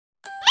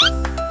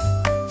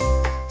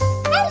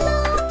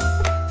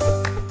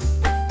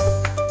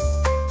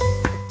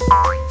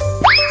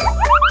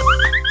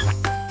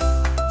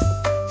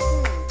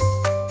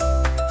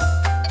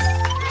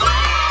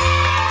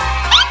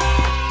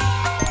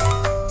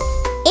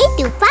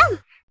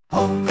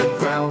On the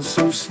ground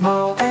so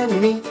small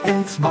and neat,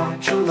 ants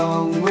march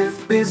along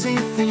with busy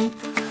feet,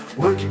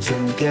 working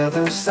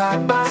together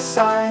side by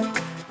side,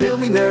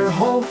 building their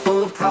home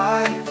full of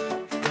pride.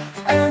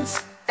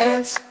 Ants,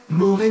 ants,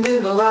 moving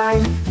in a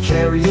line,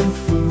 carrying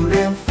food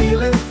and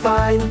feeling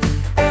fine.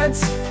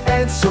 Ants,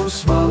 ants so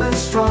small and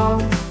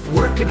strong,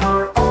 working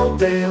hard all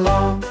day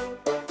long.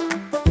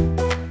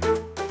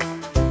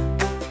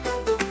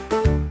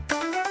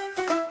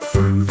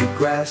 Through the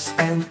grass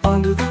and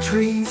under the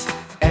trees,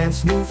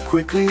 ants move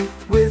quickly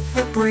with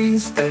the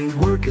breeze. They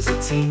work as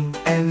a team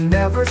and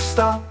never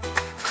stop,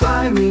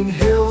 climbing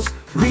hills,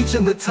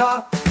 reaching the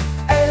top.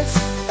 Ants,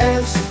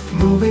 ants,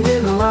 moving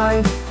in a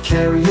line,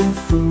 carrying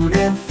food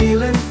and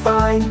feeling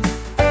fine.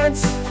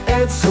 Ants,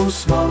 ants so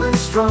small and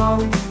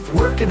strong,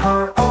 working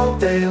hard all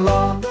day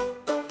long.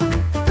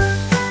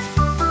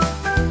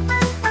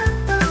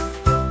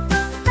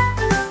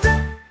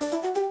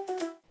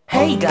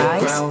 Hey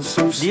guys,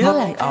 do you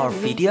like our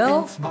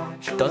video?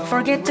 Don't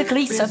forget to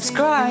click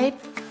subscribe.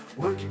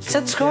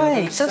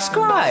 Subscribe.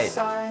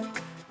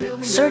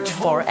 Search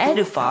for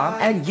EduFam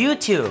and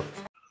YouTube.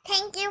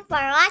 Thank you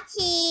for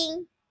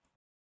watching.